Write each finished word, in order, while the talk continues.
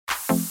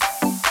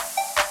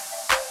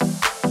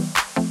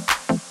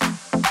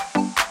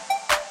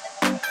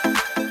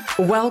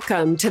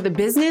Welcome to the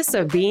business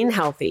of being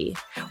healthy,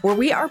 where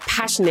we are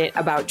passionate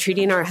about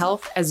treating our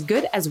health as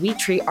good as we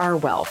treat our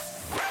wealth.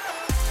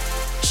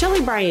 Shelly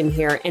Bryan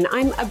here, and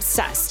I'm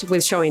obsessed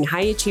with showing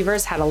high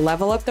achievers how to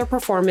level up their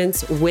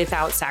performance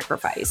without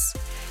sacrifice.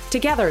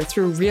 Together,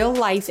 through real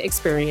life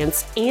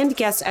experience and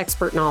guest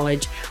expert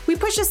knowledge, we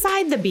push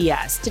aside the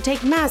BS to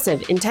take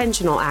massive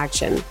intentional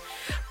action.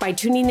 By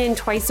tuning in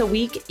twice a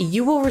week,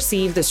 you will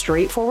receive the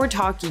straightforward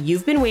talk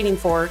you've been waiting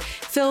for,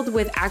 filled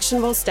with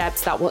actionable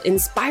steps that will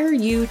inspire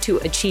you to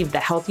achieve the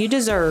health you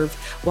deserve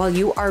while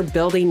you are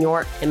building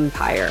your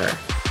empire.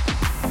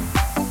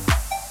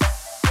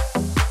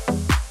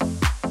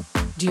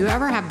 Do you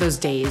ever have those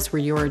days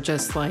where you're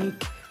just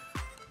like,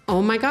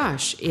 oh my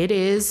gosh, it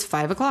is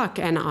 5 o'clock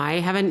and I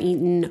haven't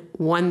eaten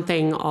one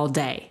thing all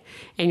day?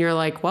 And you're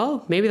like,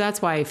 well, maybe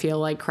that's why I feel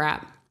like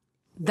crap.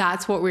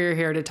 That's what we're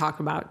here to talk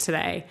about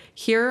today,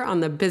 here on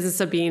the Business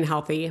of Being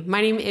Healthy.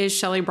 My name is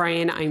Shelly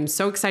Bryan. I'm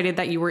so excited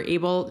that you were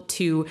able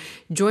to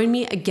join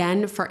me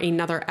again for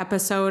another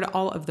episode.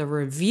 All of the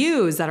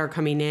reviews that are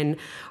coming in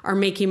are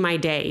making my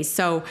day.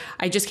 So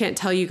I just can't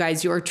tell you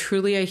guys, you are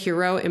truly a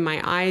hero in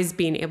my eyes,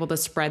 being able to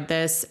spread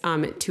this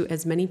to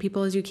as many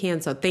people as you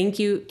can. So thank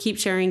you. Keep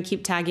sharing,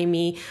 keep tagging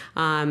me.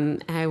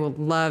 And I would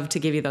love to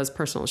give you those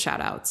personal shout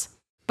outs.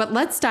 But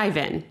let's dive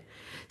in.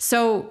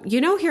 So,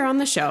 here on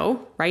the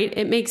show, right,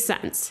 it makes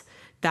sense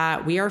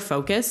that we are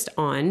focused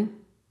on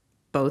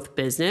both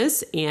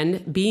business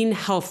and being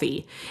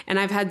healthy. And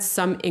I've had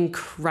some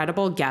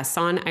incredible guests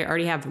on. I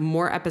already have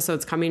more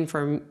episodes coming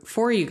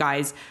for you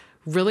guys,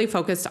 really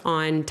focused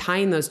on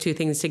tying those two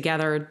things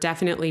together,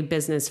 definitely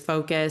business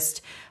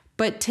focused.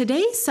 But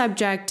today's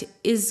subject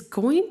is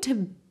going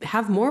to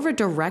have more of a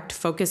direct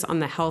focus on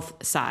the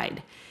health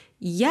side.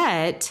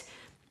 Yet,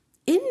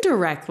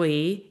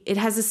 indirectly, it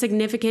has a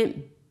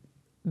significant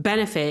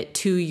benefit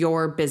to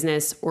your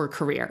business or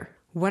career.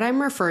 What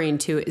I'm referring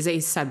to is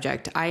a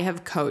subject I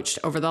have coached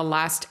over the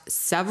last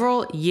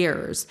several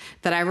years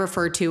that I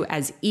refer to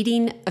as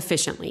eating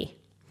efficiently.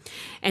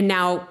 And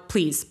now,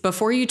 please,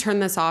 before you turn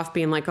this off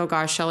being like, oh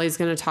gosh, Shelly's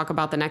going to talk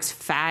about the next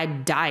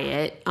fad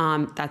diet.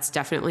 That's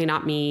definitely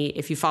not me.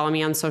 If you follow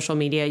me on social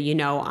media, you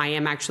know I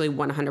am actually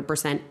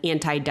 100%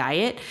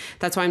 anti-diet.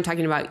 That's why I'm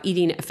talking about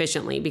eating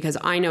efficiently, because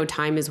I know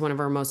time is one of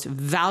our most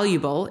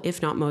valuable,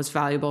 if not most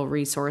valuable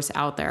resource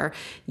out there.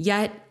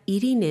 Yet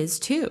eating is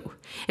too.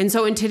 And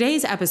so in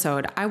today's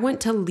episode, I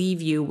want to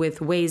leave you with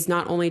ways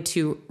not only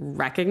to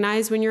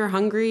recognize when you're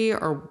hungry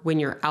or when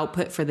your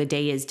output for the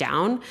day is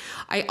down,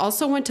 I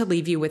also want to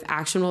leave you with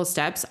actionable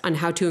steps on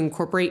how to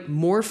incorporate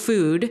more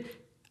food,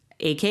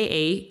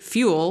 aka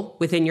fuel,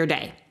 within your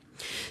day.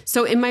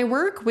 So in my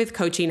work with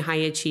coaching high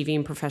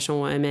achieving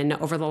professional women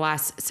over the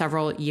last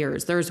several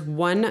years, there's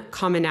one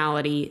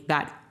commonality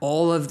that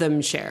all of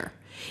them share,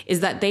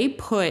 is that they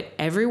put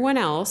everyone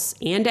else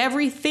and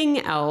everything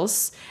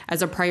else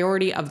as a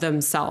priority of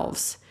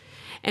themselves.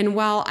 And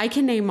while I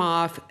can name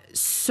off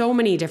so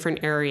many different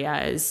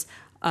areas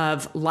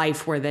of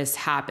life where this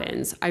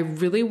happens, I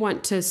really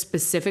want to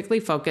specifically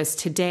focus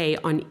today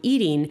on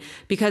eating,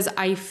 because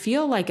I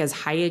feel like as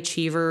high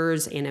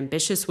achievers and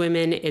ambitious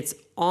women, it's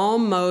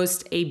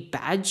almost a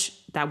badge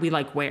that we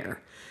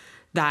wear.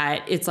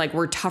 That it's like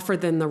we're tougher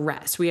than the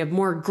rest. We have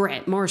more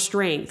grit, more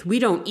strength. We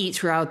don't eat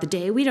throughout the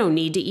day. We don't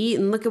need to eat,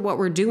 and look at what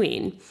we're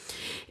doing.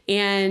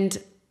 And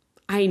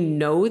I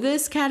know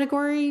this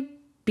category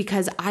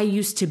because I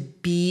used to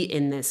be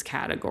in this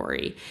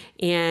category.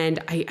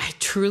 And I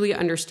truly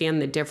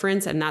understand the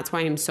difference. And that's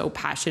why I'm so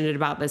passionate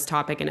about this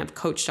topic and have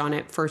coached on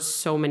it for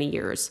so many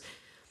years.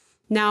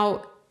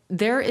 Now,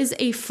 there is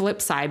a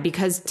flip side,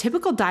 because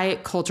typical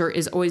diet culture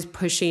is always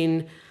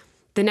pushing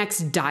the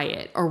next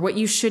diet or what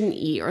you shouldn't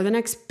eat or the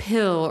next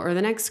pill or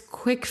the next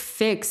quick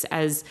fix.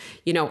 As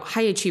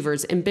high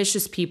achievers,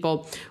 ambitious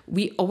people,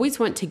 we always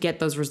want to get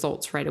those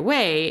results right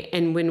away.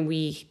 And when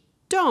we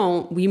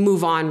don't, we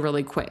move on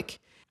really quick.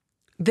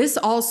 This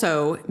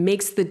also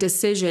makes the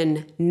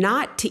decision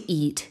not to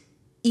eat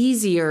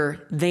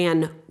easier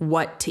than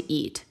what to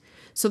eat.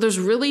 So there's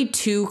really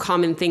two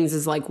common things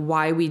is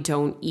why we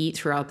don't eat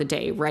throughout the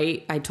day,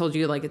 right? I told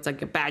you it's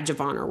like a badge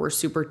of honor. We're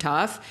super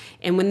tough.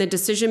 And when the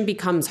decision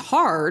becomes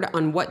hard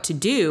on what to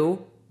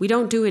do, we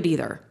don't do it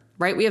either,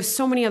 right? We have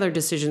so many other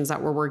decisions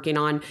that we're working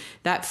on.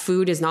 That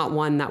food is not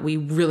one that we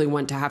really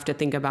want to have to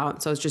think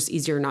about. So it's just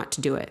easier not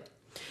to do it.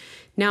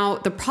 Now,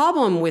 the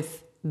problem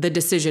with the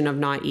decision of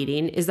not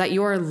eating is that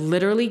you are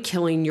literally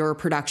killing your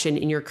production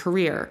in your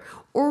career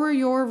or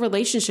your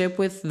relationship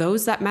with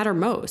those that matter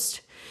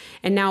most.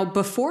 And now,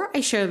 before I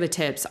share the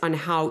tips on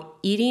how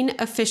eating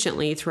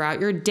efficiently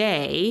throughout your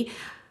day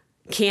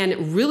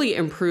can really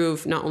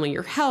improve not only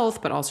your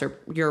health, but also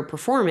your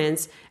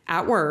performance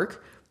at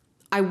work,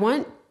 I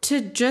want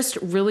to just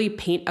really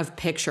paint a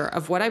picture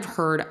of what I've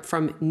heard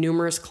from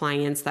numerous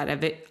clients that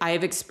I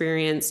have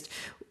experienced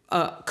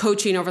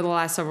coaching over the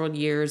last several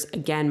years.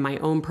 Again, my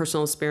own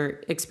personal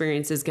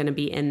experience is going to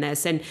be in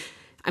this. And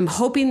I'm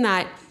hoping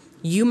that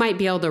you might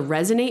be able to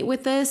resonate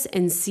with this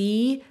and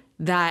see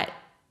that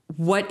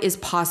what is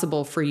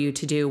possible for you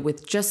to do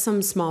with just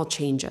some small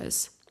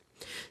changes.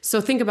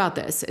 So think about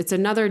this. It's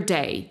another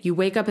day. You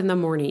wake up in the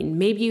morning.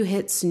 Maybe you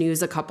hit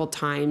snooze a couple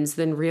times,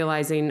 then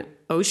realizing,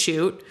 oh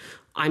shoot,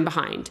 I'm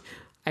behind.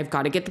 I've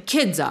got to get the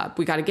kids up.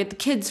 We got to get the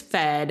kids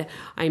fed.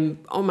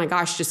 Oh my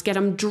gosh, just get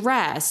them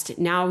dressed.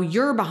 Now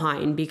you're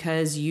behind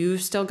because you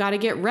still got to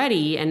get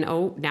ready. And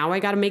oh, now I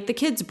got to make the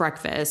kids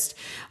breakfast.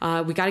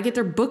 We got to get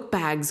their book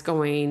bags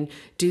going.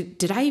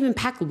 Did I even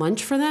pack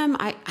lunch for them?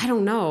 I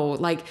don't know.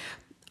 Like,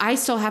 I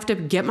still have to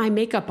get my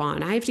makeup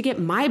on. I have to get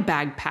my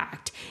bag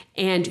packed.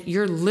 And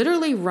you're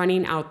literally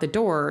running out the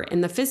door.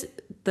 And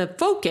the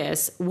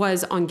focus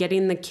was on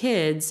getting the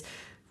kids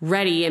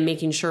ready and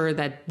making sure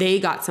that they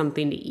got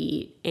something to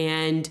eat.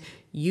 And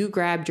you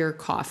grabbed your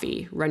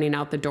coffee running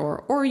out the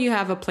door, or you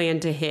have a plan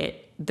to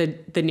hit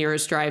the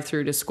nearest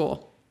drive-through to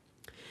school.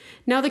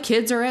 Now the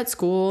kids are at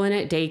school and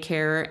at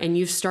daycare, and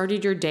you've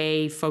started your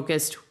day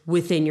focused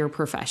within your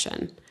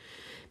profession.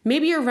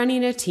 Maybe you're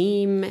running a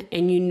team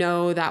and you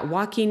know that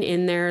walking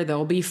in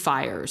there'll be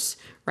fires,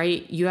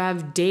 right? You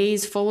have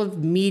days full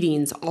of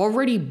meetings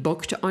already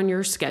booked on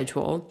your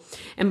schedule.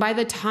 And by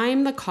the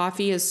time the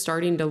coffee is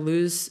starting to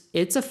lose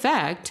its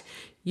effect,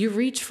 you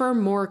reach for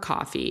more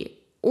coffee.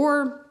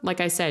 Or,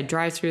 like I said,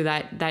 drive through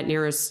that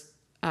nearest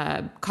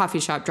coffee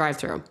shop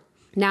drive-through.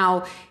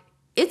 Now,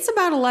 it's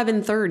about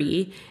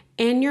 11:30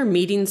 and your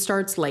meeting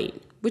starts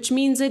late, which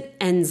means it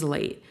ends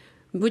late.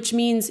 Which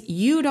means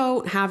you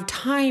don't have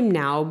time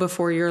now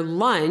before your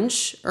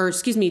lunch,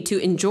 to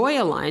enjoy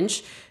a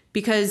lunch,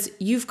 because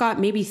you've got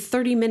maybe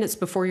 30 minutes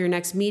before your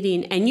next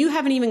meeting and you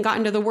haven't even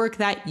gotten to the work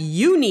that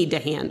you need to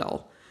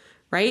handle,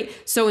 right?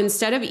 So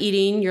instead of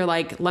eating, you're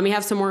like, let me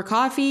have some more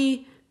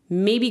coffee,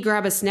 maybe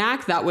grab a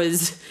snack that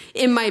was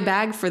in my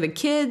bag for the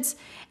kids,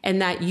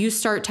 and that you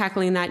start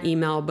tackling that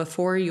email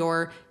before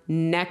your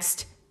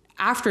next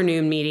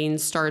afternoon meeting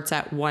starts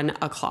at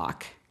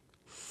 1:00.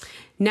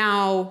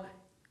 Now,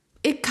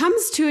 it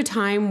comes to a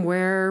time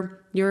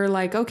where you're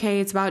like,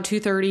 okay, it's about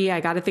 2:30. I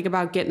got to think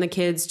about getting the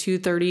kids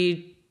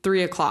 2:30,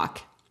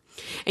 3:00.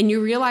 And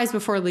you realize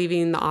before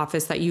leaving the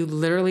office that you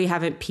literally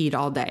haven't peed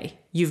all day.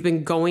 You've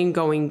been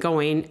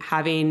going,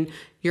 having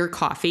your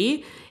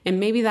coffee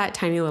and maybe that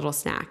tiny little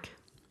snack.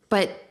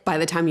 But by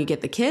the time you get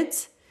the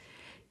kids,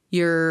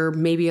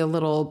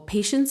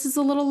 patience is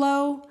a little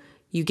low.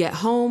 You get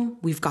home,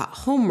 we've got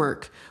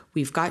homework,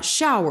 we've got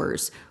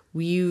showers,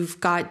 we've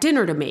got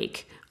dinner to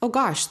make. Oh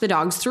gosh, the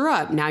dogs threw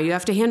up. Now you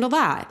have to handle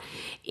that.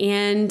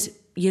 And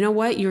you know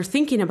what? You're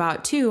thinking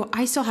about too,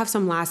 I still have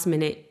some last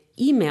minute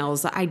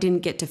emails that I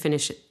didn't get to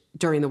finish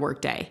during the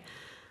workday.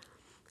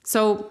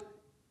 So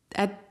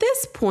at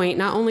this point,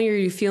 not only are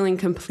you feeling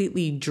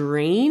completely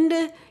drained,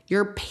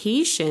 your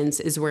patience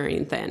is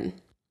wearing thin.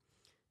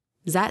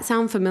 Does that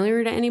sound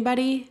familiar to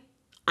anybody?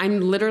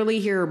 I'm literally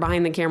here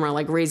behind the camera,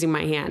 like raising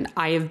my hand.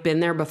 I have been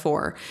there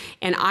before.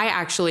 And I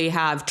actually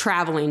have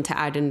traveling to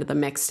add into the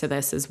mix to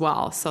this as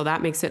well. So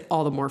that makes it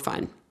all the more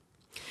fun.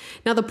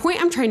 Now, the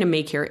point I'm trying to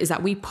make here is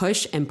that we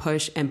push and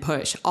push and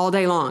push all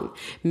day long,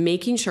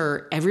 making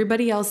sure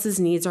everybody else's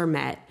needs are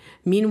met.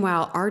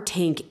 Meanwhile, our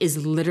tank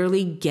is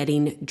literally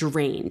getting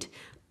drained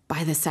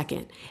by the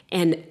second.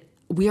 And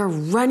we are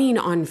running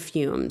on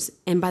fumes.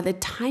 And by the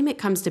time it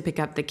comes to pick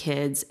up the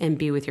kids and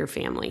be with your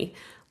family,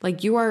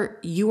 like you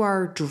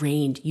are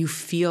drained. You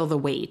feel the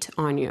weight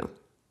on you.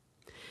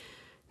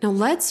 Now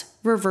let's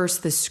reverse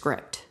the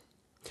script.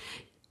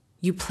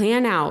 You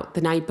plan out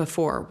the night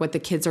before what the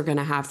kids are going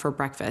to have for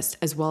breakfast,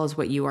 as well as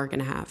what you are going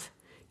to have.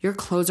 Your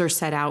clothes are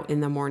set out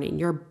in the morning.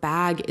 Your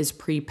bag is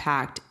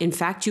pre-packed. In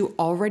fact, you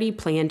already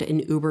planned an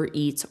Uber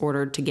Eats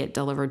order to get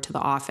delivered to the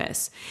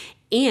office.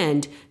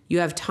 And you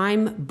have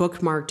time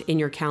bookmarked in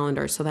your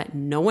calendar so that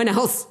no one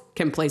else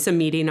can place a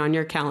meeting on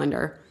your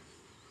calendar.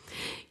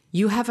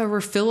 You have a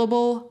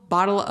refillable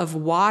bottle of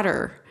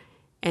water,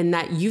 and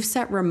that you've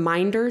set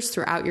reminders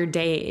throughout your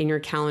day in your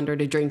calendar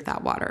to drink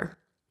that water.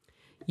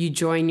 You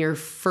join your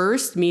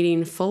first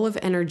meeting full of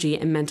energy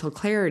and mental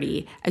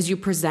clarity as you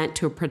present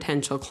to a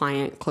potential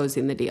client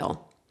closing the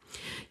deal.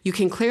 You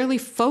can clearly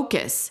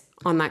focus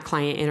on that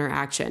client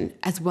interaction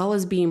as well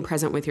as being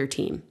present with your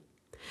team.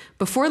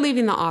 Before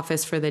leaving the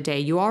office for the day,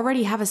 you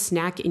already have a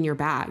snack in your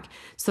bag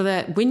so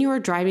that when you are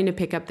driving to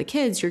pick up the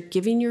kids, you're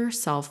giving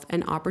yourself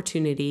an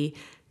opportunity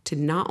to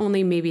not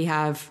only maybe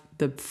have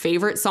the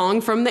favorite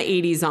song from the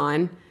 80s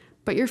on,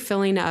 but you're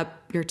filling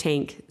up your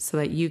tank so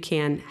that you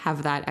can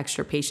have that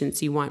extra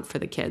patience you want for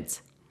the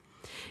kids.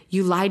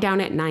 You lie down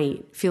at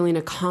night feeling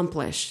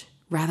accomplished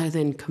rather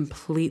than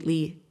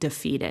completely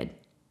defeated.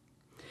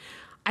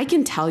 I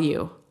can tell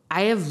you,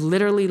 I have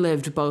literally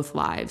lived both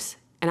lives,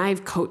 and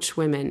I've coached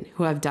women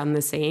who have done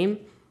the same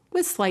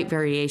with slight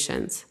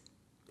variations.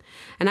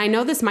 And I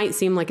know this might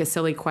seem like a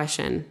silly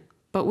question,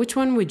 but which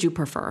one would you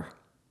prefer?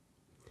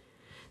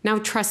 Now,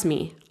 trust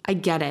me, I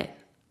get it.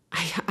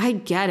 I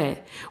get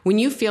it. When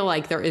you feel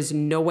like there is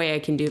no way I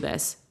can do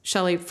this,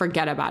 Shelly,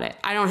 forget about it.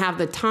 I don't have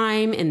the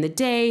time in the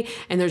day,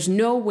 and there's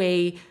no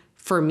way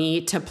for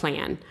me to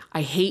plan.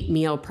 I hate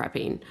meal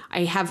prepping.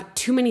 I have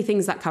too many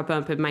things that come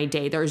up in my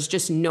day. There's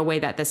just no way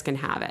that this can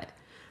have it.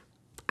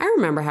 I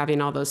remember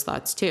having all those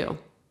thoughts too.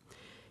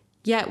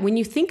 Yet when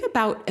you think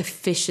about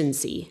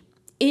efficiency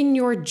in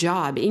your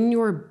job, in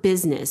your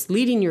business,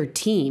 leading your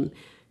team,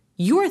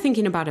 you are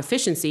thinking about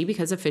efficiency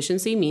because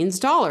efficiency means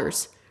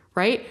dollars,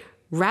 right?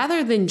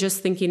 Rather than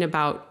just thinking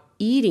about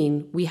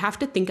eating, we have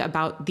to think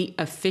about the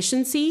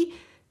efficiency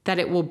that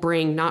it will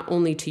bring not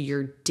only to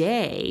your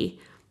day,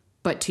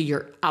 but to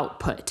your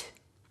output.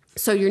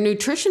 So your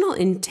nutritional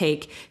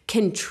intake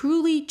can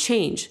truly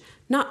change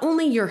not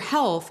only your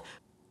health,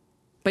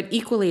 but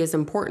equally as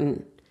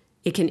important,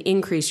 it can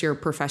increase your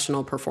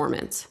professional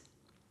performance.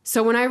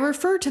 So when I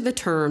refer to the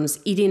terms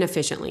eating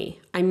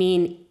efficiently, I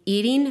mean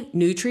eating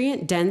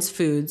nutrient-dense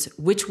foods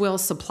which will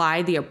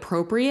supply the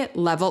appropriate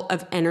level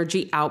of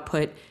energy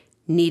output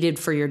needed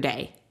for your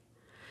day.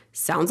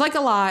 Sounds like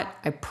a lot,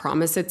 I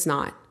promise it's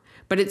not.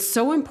 But it's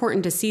so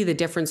important to see the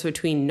difference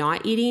between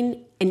not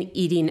eating and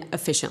eating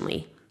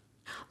efficiently.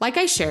 Like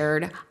I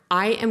shared,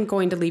 I am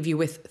going to leave you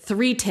with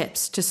 3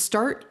 tips to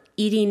start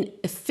eating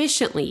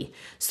efficiently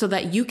so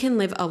that you can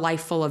live a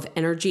life full of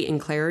energy and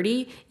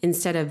clarity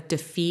instead of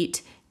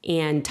defeat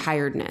and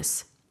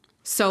tiredness.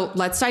 So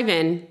let's dive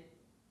in.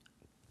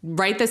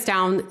 Write this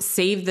down,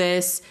 save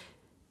this.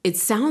 It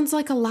sounds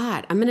like a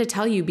lot. I'm going to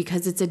tell you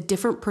because it's a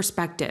different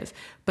perspective.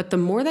 But the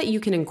more that you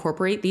can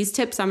incorporate these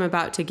tips I'm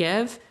about to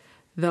give,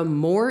 the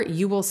more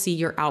you will see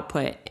your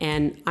output.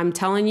 And I'm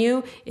telling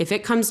you, if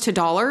it comes to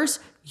dollars,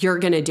 you're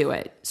going to do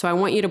it. So I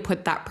want you to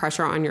put that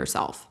pressure on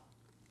yourself.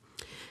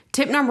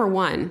 Tip number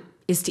 1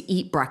 is to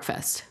eat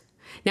breakfast.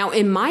 Now,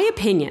 in my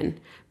opinion,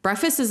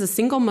 breakfast is the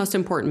single most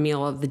important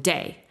meal of the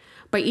day.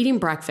 By eating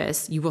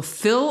breakfast, you will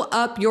fill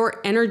up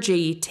your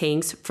energy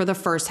tanks for the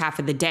first half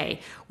of the day,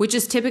 which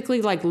is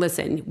typically like,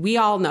 listen, we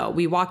all know,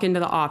 we walk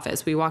into the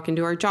office, we walk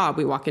into our job,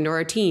 we walk into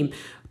our team,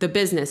 the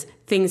business,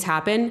 things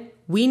happen.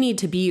 We need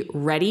to be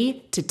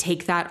ready to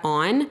take that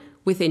on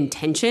with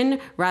intention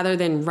rather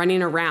than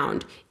running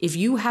around. If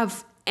you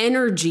have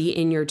energy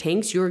in your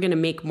tanks, you're going to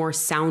make more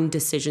sound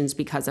decisions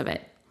because of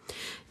it.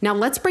 Now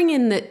let's bring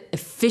in the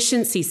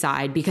efficiency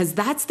side because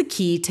that's the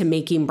key to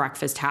making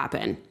breakfast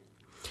happen.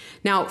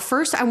 Now,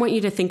 first, I want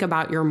you to think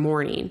about your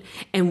morning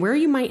and where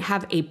you might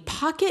have a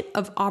pocket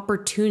of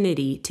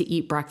opportunity to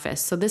eat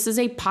breakfast. So this is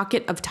a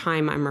pocket of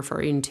time I'm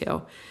referring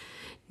to.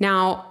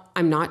 Now,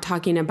 I'm not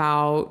talking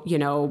about,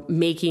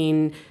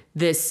 making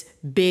this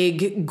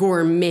big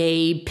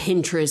gourmet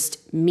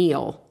Pinterest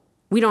meal.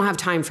 We don't have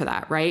time for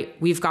that, right?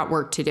 We've got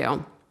work to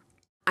do.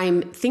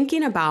 I'm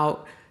thinking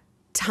about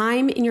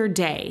time in your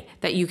day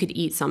that you could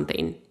eat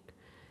something.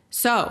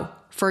 So,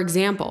 for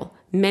example,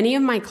 many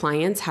of my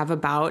clients have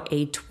about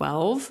a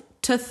 12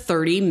 to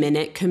 30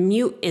 minute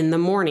commute in the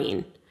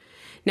morning.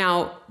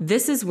 Now,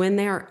 this is when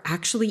they are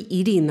actually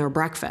eating their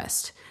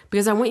breakfast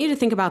because I want you to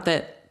think about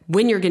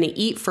when you're going to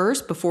eat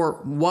first before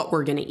what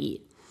we're going to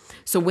eat.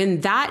 So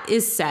when that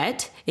is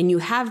set and you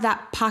have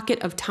that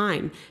pocket of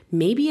time,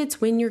 maybe it's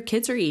when your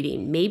kids are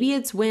eating. Maybe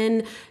it's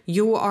when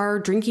you are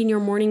drinking your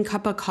morning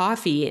cup of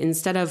coffee.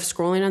 Instead of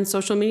scrolling on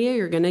social media,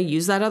 you're going to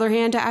use that other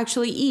hand to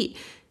actually eat.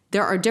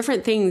 There are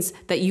different things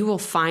that you will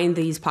find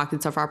these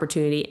pockets of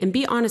opportunity, and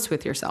be honest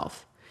with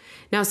yourself.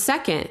 Now,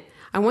 second,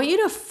 I want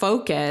you to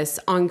focus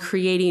on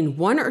creating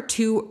 1 or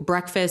 2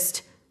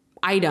 breakfast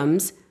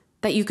items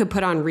that you could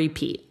put on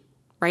repeat.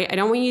 Right? I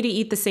don't want you to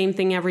eat the same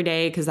thing every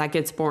day because that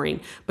gets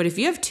boring. But if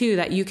you have 2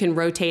 that you can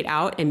rotate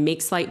out and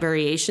make slight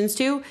variations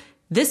to,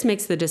 this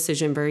makes the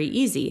decision very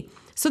easy.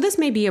 So this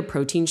may be a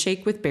protein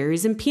shake with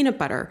berries and peanut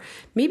butter.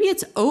 Maybe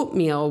it's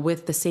oatmeal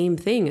with the same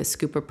thing, a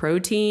scoop of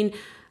protein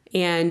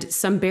and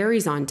some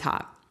berries on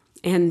top.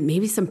 And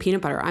maybe some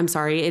peanut butter. I'm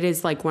sorry, it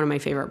is like one of my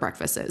favorite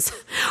breakfasts.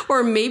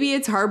 Or maybe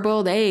it's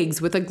hard-boiled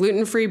eggs with a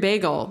gluten-free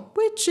bagel,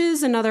 which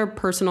is another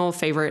personal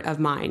favorite of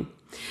mine.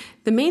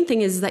 The main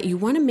thing is that you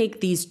want to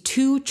make these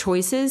 2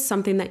 choices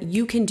something that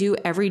you can do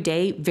every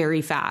day very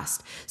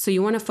fast. So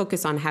you want to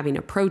focus on having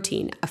a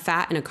protein, a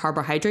fat, and a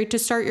carbohydrate to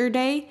start your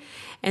day.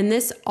 And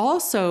this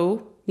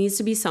also needs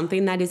to be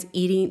something that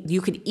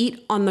you could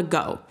eat on the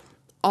go.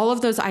 All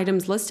of those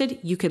items listed,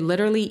 you could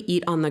literally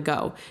eat on the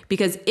go.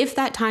 Because if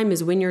that time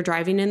is when you're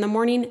driving in the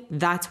morning,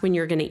 that's when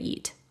you're going to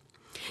eat.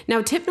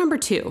 Now, tip number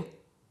 2,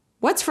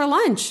 what's for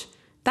lunch?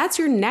 That's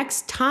your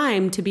next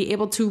time to be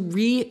able to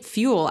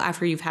refuel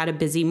after you've had a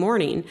busy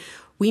morning.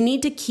 We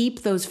need to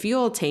keep those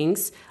fuel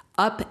tanks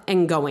up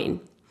and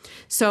going.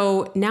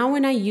 So now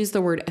when I use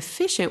the word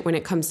efficient when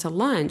it comes to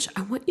lunch,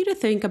 I want you to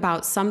think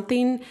about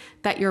something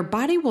that your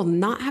body will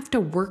not have to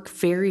work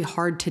very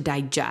hard to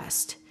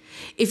digest.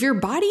 If your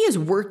body is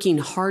working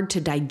hard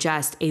to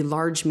digest a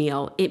large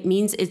meal, it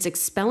means it's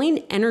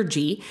expelling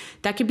energy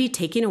that could be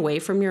taken away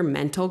from your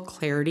mental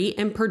clarity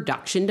and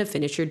production to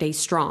finish your day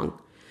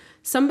strong.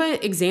 Some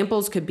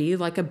examples could be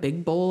like a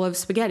big bowl of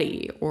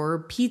spaghetti or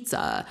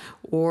pizza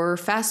or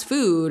fast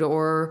food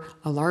or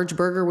a large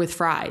burger with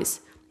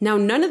fries. Now,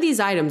 none of these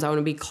items, I want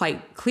to be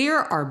quite clear,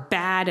 are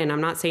bad, and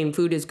I'm not saying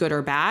food is good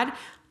or bad.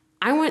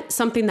 I want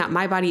something that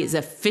my body is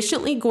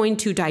efficiently going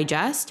to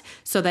digest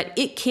so that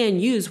it can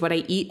use what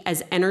I eat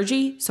as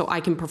energy so I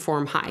can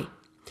perform high.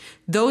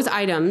 Those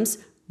items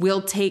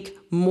will take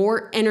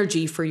more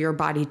energy for your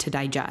body to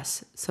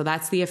digest. So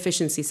that's the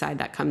efficiency side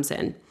that comes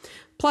in.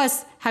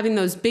 Plus, having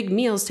those big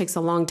meals takes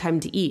a long time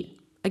to eat.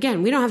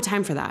 Again, we don't have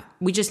time for that.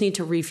 We just need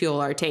to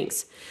refuel our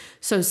tanks.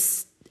 So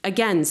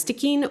again,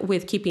 sticking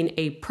with keeping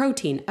a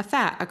protein, a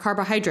fat, a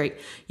carbohydrate,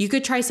 you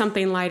could try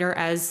something lighter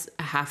as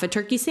a half a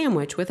turkey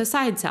sandwich with a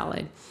side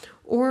salad,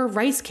 or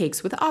rice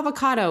cakes with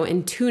avocado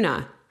and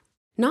tuna.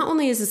 Not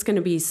only is this going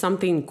to be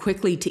something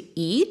quickly to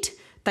eat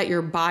that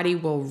your body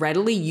will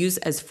readily use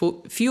as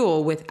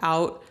fuel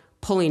without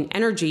pulling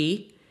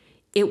energy,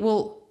 it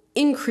will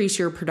increase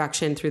your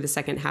production through the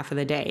second half of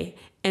the day.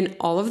 And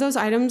all of those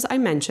items I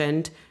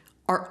mentioned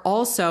are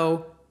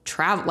also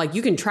travel, like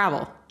you can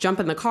travel, jump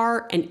in the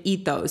car and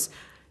eat those.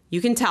 You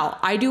can tell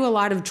I do a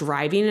lot of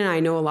driving, and I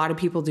know a lot of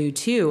people do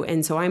too.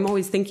 And so I'm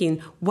always thinking,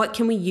 what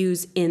can we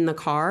use in the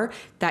car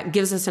that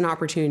gives us an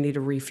opportunity to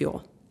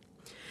refuel?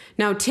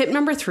 Now, tip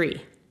number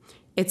 3,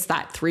 it's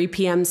that 3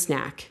 p.m.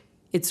 snack.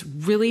 It's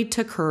really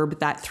to curb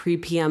that 3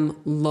 p.m.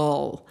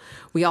 lull.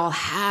 We all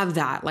have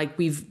that. Like,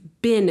 we've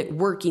been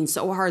working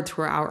so hard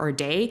throughout our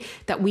day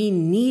that we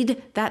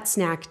need that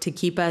snack to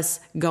keep us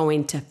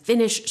going, to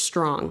finish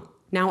strong.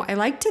 Now, I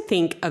like to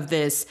think of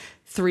this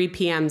 3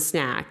 p.m.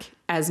 snack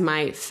as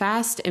my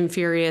fast and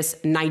furious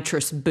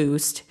nitrous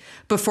boost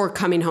before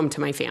coming home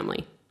to my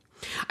family.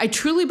 I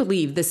truly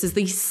believe this is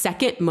the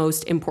second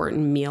most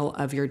important meal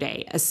of your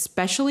day,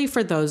 especially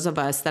for those of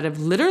us that have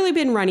literally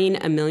been running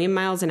a million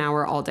miles an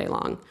hour all day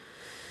long.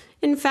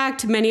 In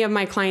fact, many of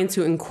my clients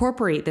who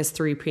incorporate this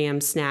 3 p.m.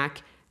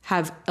 snack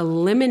have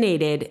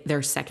eliminated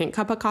their second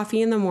cup of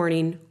coffee in the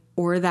morning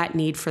or that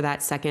need for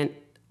that second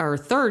or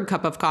third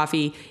cup of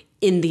coffee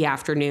in the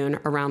afternoon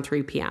around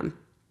 3 p.m.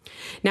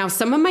 Now,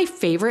 some of my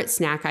favorite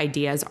snack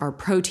ideas are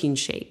protein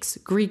shakes,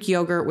 Greek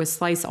yogurt with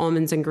sliced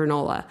almonds and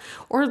granola,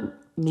 or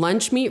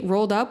lunch meat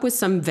rolled up with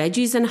some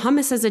veggies and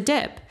hummus as a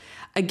dip.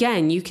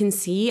 Again, you can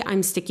see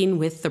I'm sticking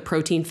with the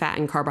protein, fat,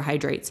 and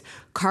carbohydrates.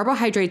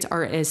 Carbohydrates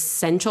are an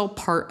essential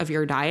part of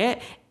your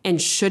diet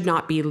and should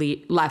not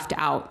be left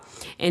out.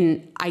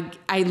 And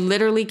I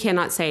literally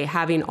cannot say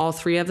having all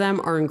 3 of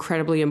them are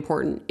incredibly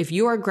important. If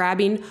you are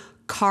grabbing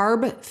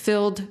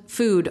carb-filled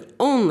food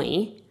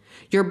only,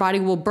 your body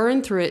will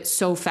burn through it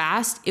so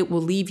fast, it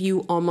will leave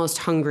you almost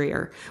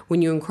hungrier.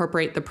 When you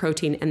incorporate the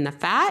protein and the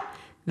fat,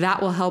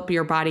 that will help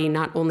your body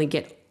not only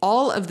get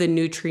all of the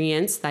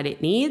nutrients that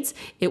it needs,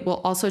 it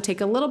will also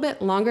take a little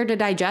bit longer to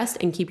digest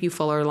and keep you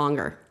fuller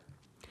longer.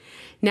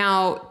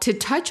 Now, to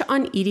touch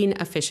on eating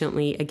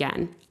efficiently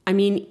again, I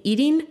mean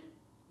eating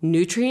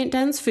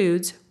nutrient-dense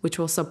foods, which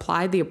will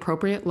supply the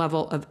appropriate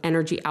level of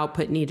energy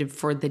output needed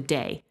for the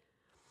day.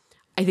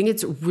 I think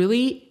it's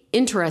really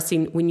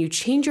interesting when you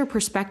change your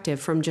perspective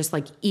from just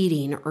like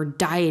eating or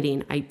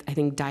dieting. I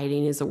think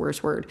dieting is the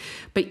worst word,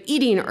 but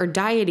eating or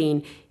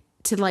dieting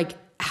to like,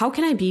 how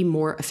can I be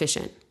more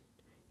efficient?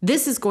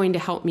 This is going to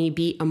help me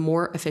be a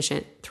more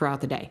efficient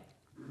throughout the day.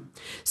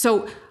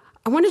 So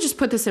I want to just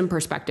put this in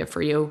perspective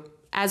for you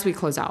as we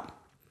close out.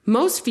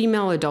 Most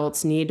female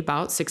adults need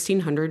about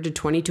 1,600 to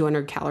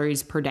 2,200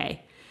 calories per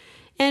day,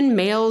 and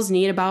males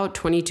need about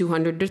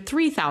 2,200 to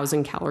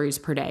 3,000 calories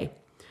per day.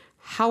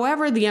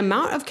 However, the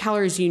amount of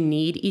calories you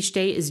need each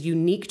day is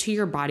unique to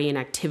your body and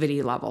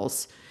activity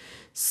levels.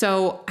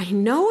 So I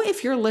know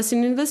if you're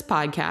listening to this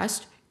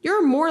podcast,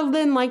 you're more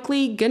than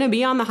likely going to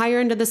be on the higher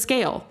end of the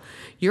scale.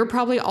 You're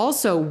probably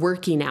also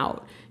working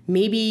out.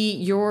 Maybe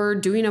you're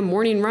doing a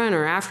morning run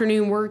or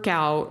afternoon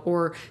workout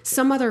or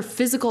some other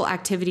physical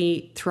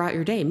activity throughout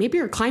your day. Maybe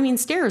you're climbing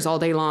stairs all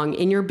day long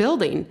in your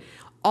building.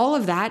 All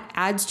of that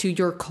adds to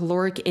your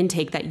caloric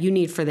intake that you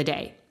need for the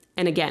day.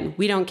 And again,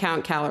 we don't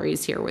count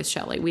calories here with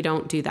Shelly. We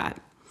don't do that.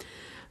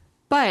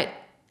 But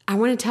I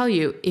want to tell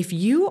you, if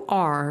you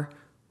are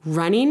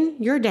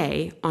running your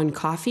day on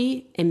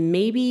coffee and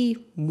maybe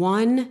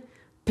 1,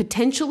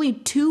 potentially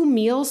 2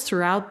 meals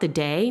throughout the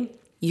day,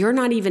 you're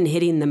not even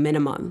hitting the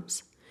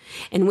minimums.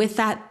 And with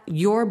that,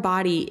 your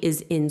body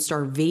is in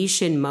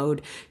starvation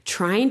mode,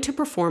 trying to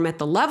perform at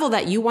the level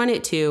that you want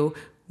it to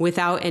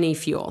without any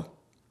fuel.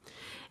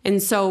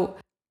 And so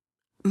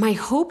my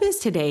hope is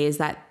today is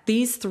that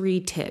these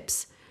 3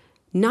 tips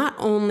not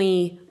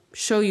only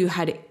show you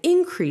how to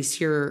increase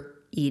your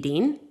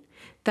eating,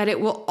 that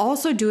it will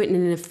also do it in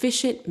an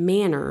efficient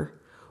manner,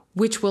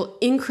 which will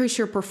increase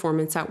your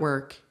performance at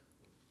work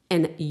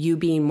and you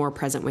being more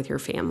present with your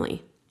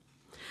family.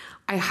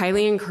 I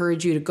highly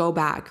encourage you to go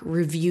back,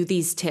 review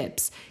these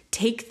tips,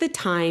 take the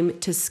time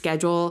to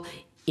schedule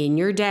in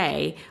your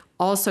day.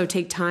 Also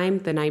take time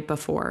the night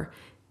before.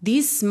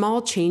 These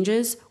small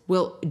changes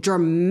will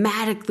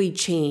dramatically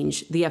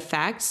change the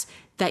effects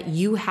that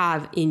you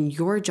have in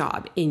your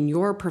job, in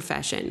your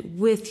profession,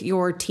 with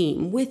your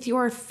team, with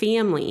your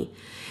family.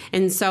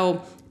 And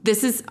so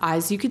this is,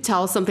 as you could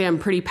tell, something I'm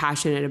pretty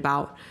passionate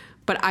about,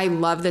 but I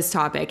love this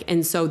topic.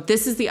 And so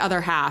this is the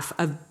other half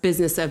of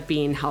business of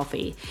being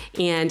healthy.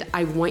 And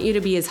I want you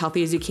to be as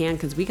healthy as you can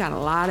because we got a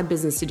lot of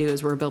business to do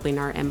as we're building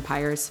our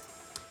empires.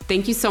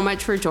 Thank you so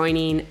much for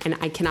joining, and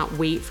I cannot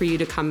wait for you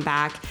to come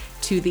back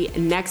to the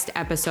next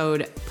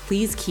episode.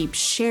 Please keep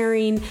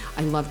sharing.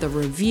 I love the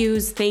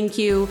reviews. Thank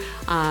you.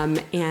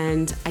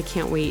 And I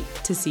can't wait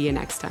to see you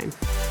next time.